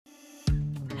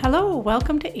Hello,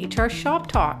 welcome to HR Shop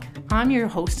Talk. I'm your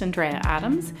host, Andrea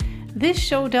Adams. This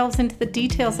show delves into the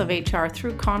details of HR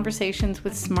through conversations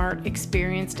with smart,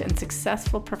 experienced, and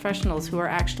successful professionals who are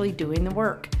actually doing the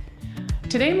work.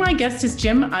 Today, my guest is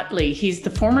Jim Utley. He's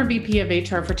the former VP of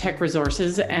HR for Tech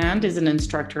Resources and is an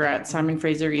instructor at Simon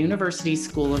Fraser University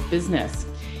School of Business.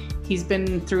 He's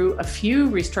been through a few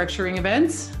restructuring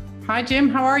events. Hi, Jim.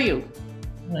 How are you?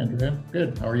 Hi, Andrea.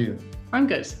 Good. How are you? I'm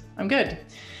good.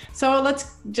 So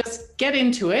let's just get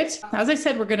into it. As I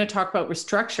said, we're going to talk about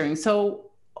restructuring.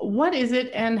 So what is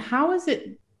it and how is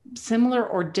it similar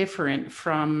or different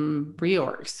from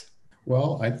reorgs?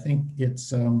 Well, I think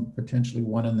it's potentially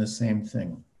one and the same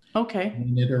thing. Okay.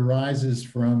 And it arises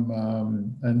from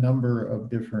a number of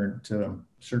different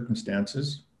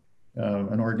circumstances.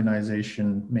 An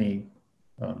organization may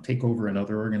take over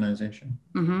another organization.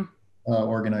 Mm-hmm.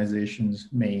 Organizations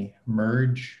may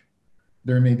merge.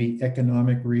 There may be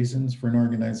economic reasons for an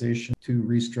organization to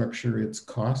restructure its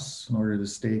costs in order to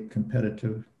stay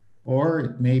competitive, or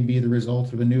it may be the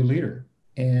result of a new leader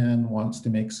and wants to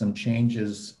make some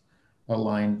changes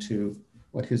aligned to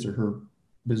what his or her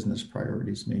business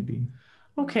priorities may be.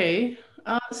 Okay.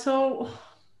 So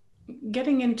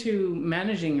getting into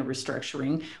managing a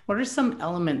restructuring, what are some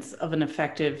elements of an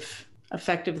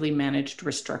effectively managed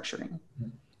restructuring?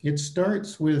 It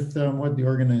starts with what the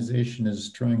organization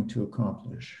is trying to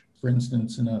accomplish. For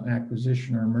instance, in an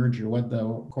acquisition or a merger, what the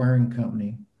acquiring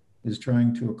company is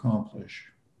trying to accomplish,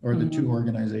 or the two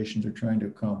organizations are trying to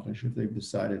accomplish if they've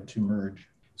decided to merge.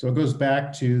 So it goes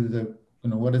back to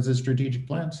what does the strategic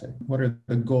plan say? What are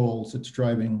the goals that's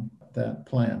driving that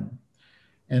plan?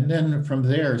 And then from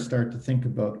there, start to think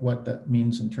about what that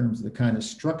means in terms of the kind of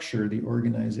structure the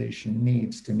organization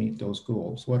needs to meet those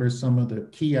goals. What are some of the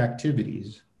key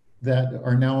activities that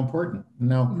are now important,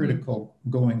 now critical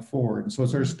going forward? And so it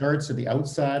sort of starts at the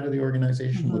outside of the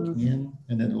organization, looking in,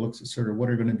 and then it looks at sort of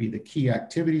what are going to be the key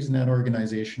activities in that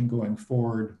organization going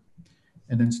forward,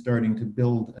 and then starting to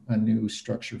build a new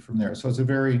structure from there. So it's a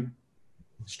very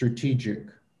strategic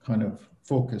kind of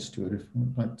focus to it.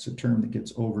 That's a term that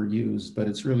gets overused, but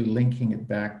it's really linking it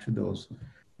back to those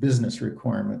business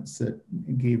requirements that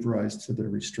gave rise to the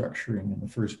restructuring in the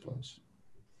first place.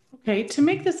 Okay, to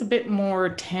make this a bit more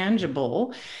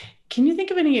tangible, can you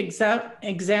think of any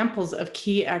examples of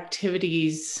key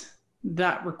activities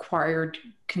that required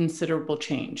considerable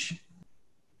change?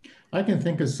 I can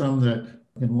think of some that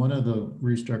in one of the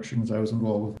restructurings I was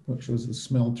involved with, which was the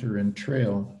smelter in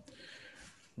Trail.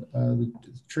 The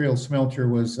Trail smelter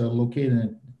was located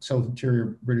in South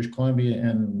Interior, British Columbia,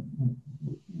 and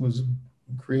was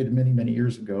created many, many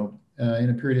years ago in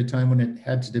a period of time when it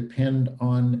had to depend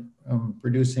on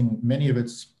producing many of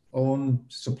its own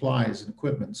supplies and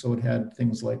equipment. So it had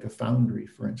things like a foundry,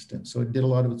 for instance. So it did a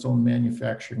lot of its own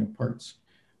manufacturing of parts.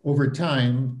 Over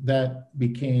time, that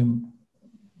became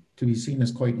to be seen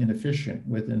as quite inefficient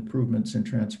with improvements in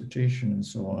transportation and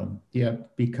so on.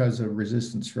 Yet because of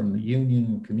resistance from the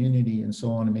union, community, and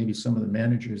so on, and maybe some of the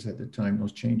managers at the time,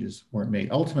 those changes weren't made.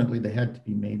 Ultimately, they had to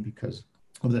be made because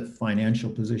of the financial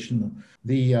position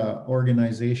the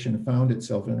organization found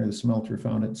itself in, or the smelter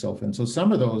found itself in. So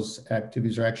some of those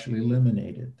activities are actually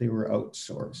eliminated. They were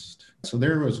outsourced. So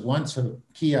there was once a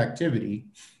key activity,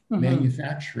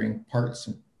 manufacturing parts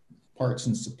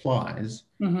and supplies,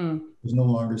 was no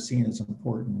longer seen as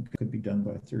important. It could be done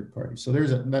by a third party. So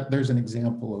there's an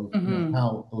example of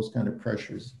how those kind of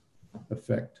pressures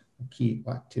affect a key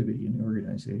activity in the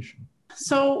organization.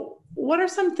 So what are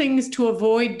some things to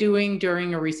avoid doing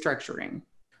during a restructuring?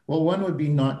 Well, one would be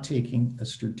not taking a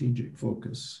strategic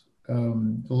focus. A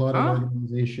lot of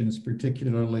organizations,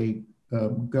 particularly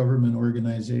government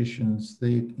organizations,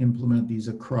 they implement these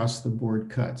across the board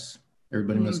cuts.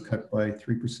 Everybody must cut by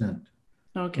 3%.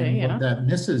 Okay, and what that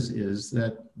misses is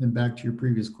that, and back to your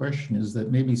previous question, is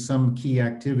that maybe some key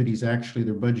activities, actually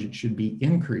their budget should be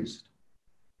increased.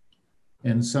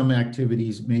 And some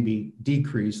activities may be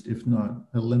decreased, if not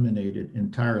eliminated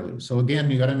entirely. So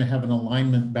again, you got to have an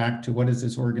alignment back to what is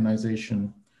this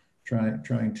organization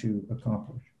trying to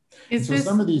accomplish.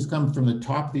 Some of these come from the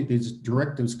top, these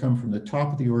directives come from the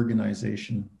top of the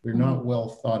organization. They're not well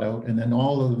thought out. And then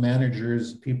all of the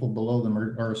managers, people below them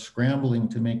are scrambling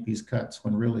to make these cuts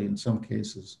when really in some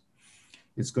cases,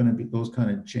 it's going to be, those kind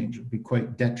of change will be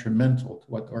quite detrimental to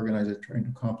what the organization is trying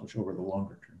to accomplish over the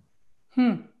longer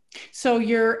term. So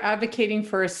you're advocating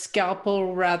for a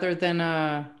scalpel rather than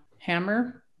a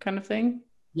hammer kind of thing?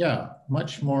 Yeah,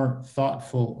 much more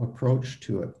thoughtful approach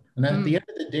to it. And at the end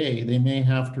of the day, they may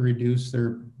have to reduce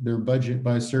their budget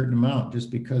by a certain amount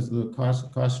just because of the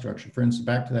cost structure. For instance,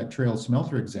 back to that Trail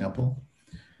smelter example,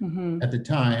 At the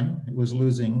time, it was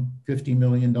losing $50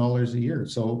 million a year.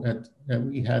 So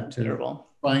we had to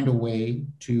find a way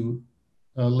to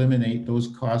eliminate those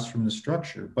costs from the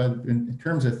structure. But in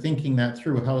terms of thinking that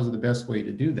through, how is the best way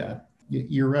to do that?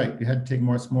 You're right. You had to take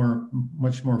much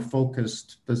more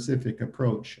focused, specific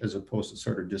approach as opposed to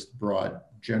sort of just broad,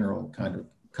 general kind of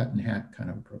cut and hat kind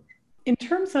of approach. In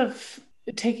terms of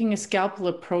taking a scalpel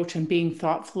approach and being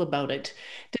thoughtful about it,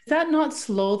 does that not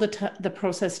slow the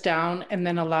process down and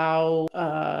then allow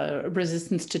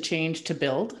resistance to change to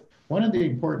build? One of the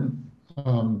important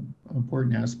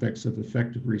aspects of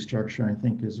effective restructuring, I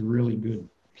think, is really good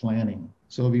planning.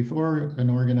 So before an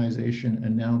organization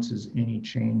announces any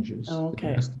changes,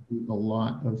 there has to be a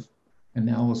lot of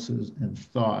analysis and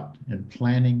thought and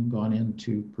planning gone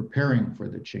into preparing for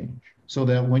the change, so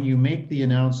that when you make the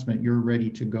announcement, you're ready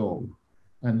to go,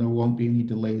 and there won't be any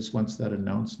delays once that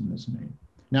announcement is made.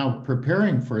 Now,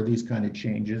 preparing for these kind of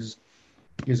changes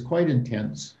is quite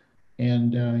intense.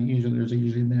 And there's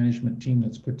usually a management team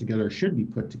that's put together, should be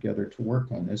put together to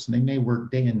work on this. And they may work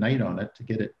day and night on it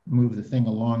to move the thing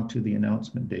along to the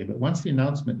announcement day. But once the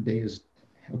announcement day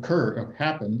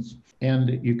happens,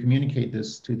 and you communicate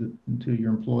this to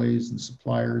your employees and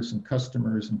suppliers and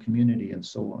customers and community and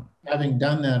so on. Having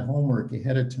done that homework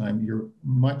ahead of time, you're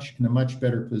in a much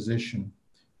better position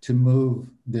to move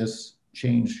this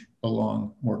change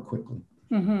along more quickly.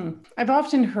 I've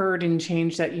often heard in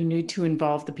change that you need to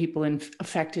involve the people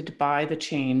affected by the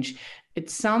change. It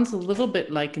sounds a little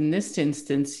bit like in this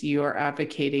instance, you're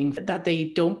advocating that they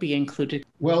don't be included.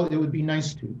 Well, it would be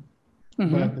nice to,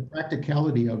 but the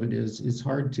practicality of it is it's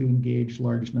hard to engage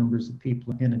large numbers of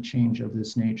people in a change of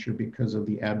this nature because of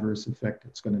the adverse effect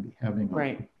it's going to be having.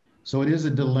 Right. So it is a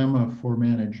dilemma for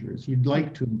managers. You'd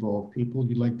like to involve people,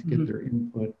 you'd like to get their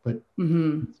input, but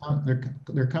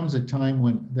there comes a time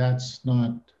when that's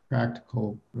not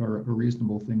practical or a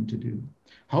reasonable thing to do.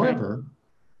 However,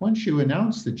 once you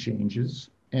announce the changes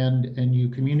and you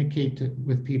communicate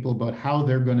with people about how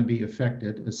they're going to be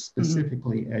affected as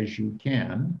specifically as you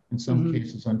can, in some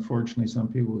cases, unfortunately, some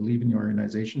people will leave the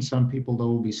organization, some people though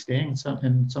will be staying,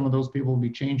 and some of those people will be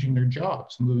changing their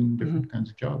jobs, moving different kinds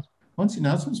of jobs. Once the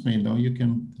announcement's made, though, you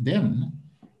can then,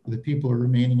 the people who are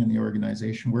remaining in the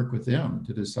organization, work with them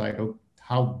to decide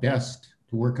how best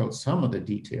to work out some of the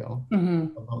detail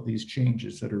about these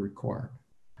changes that are required.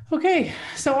 Okay,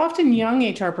 so often young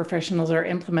HR professionals are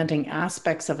implementing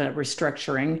aspects of a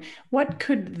restructuring. What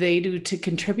could they do to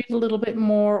contribute a little bit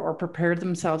more or prepare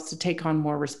themselves to take on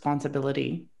more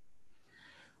responsibility?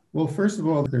 Well, first of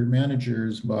all, their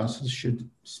managers, bosses should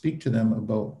speak to them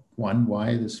about, one,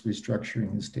 why this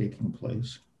restructuring is taking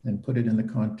place and put it in the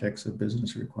context of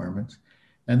business requirements.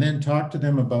 And then talk to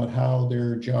them about how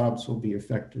their jobs will be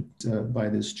affected by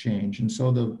this change. And so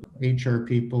the HR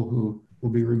people who will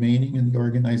be remaining in the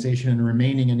organization and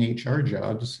remaining in HR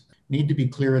jobs need to be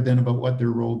clear then about what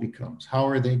their role becomes. How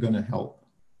are they going to help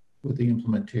with the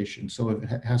implementation? So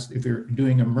if they're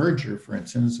doing a merger, for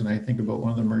instance, and I think about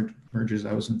one of the mergers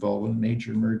I was involved in, a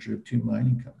major merger of two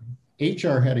mining companies,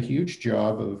 HR had a huge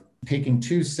job of taking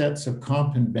two sets of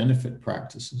comp and benefit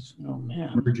practices,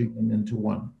 merging them into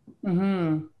one.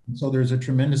 So there's a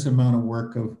tremendous amount of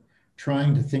work of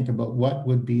trying to think about what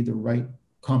would be the right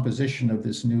composition of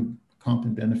this new comp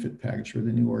and benefit package for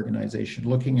the new organization,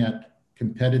 looking at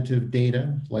competitive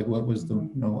data, like what was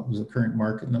the current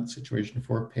market in that situation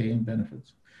for pay and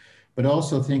benefits, but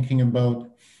also thinking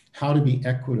about how to be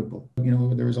equitable.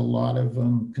 There was a lot of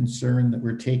concern that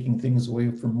we're taking things away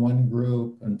from one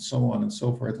group and so on and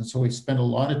so forth. And so we spent a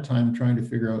lot of time trying to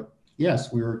figure out, yes,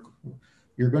 you're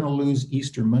going to lose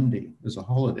Easter Monday as a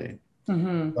holiday,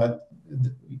 but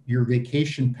your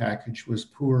vacation package was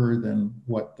poorer than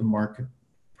what the market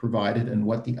provided and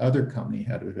what the other company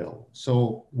had available.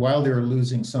 So while they were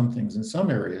losing some things in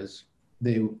some areas,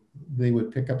 they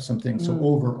would pick up some things. So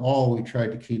overall, we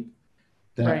tried to keep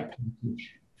that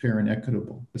package fair and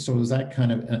equitable. So it was that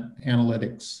kind of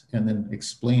analytics and then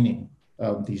explaining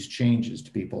these changes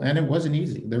to people. And it wasn't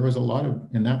easy. There was a lot of,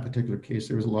 in that particular case,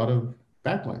 there was a lot of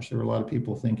backlash. There were a lot of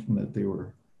people thinking that they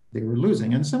were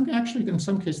losing. And in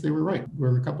some cases, they were right. There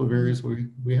were a couple of areas where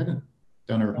we hadn't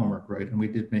done our homework right, and we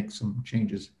did make some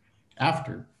changes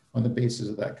after on the basis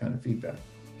of that kind of feedback.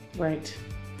 Right.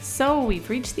 So we've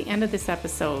reached the end of this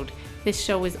episode. This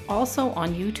show is also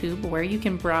on YouTube, where you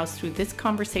can browse through this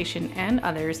conversation and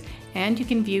others, and you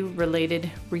can view related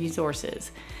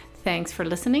resources. Thanks for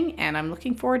listening, and I'm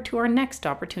looking forward to our next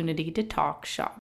opportunity to talk shop.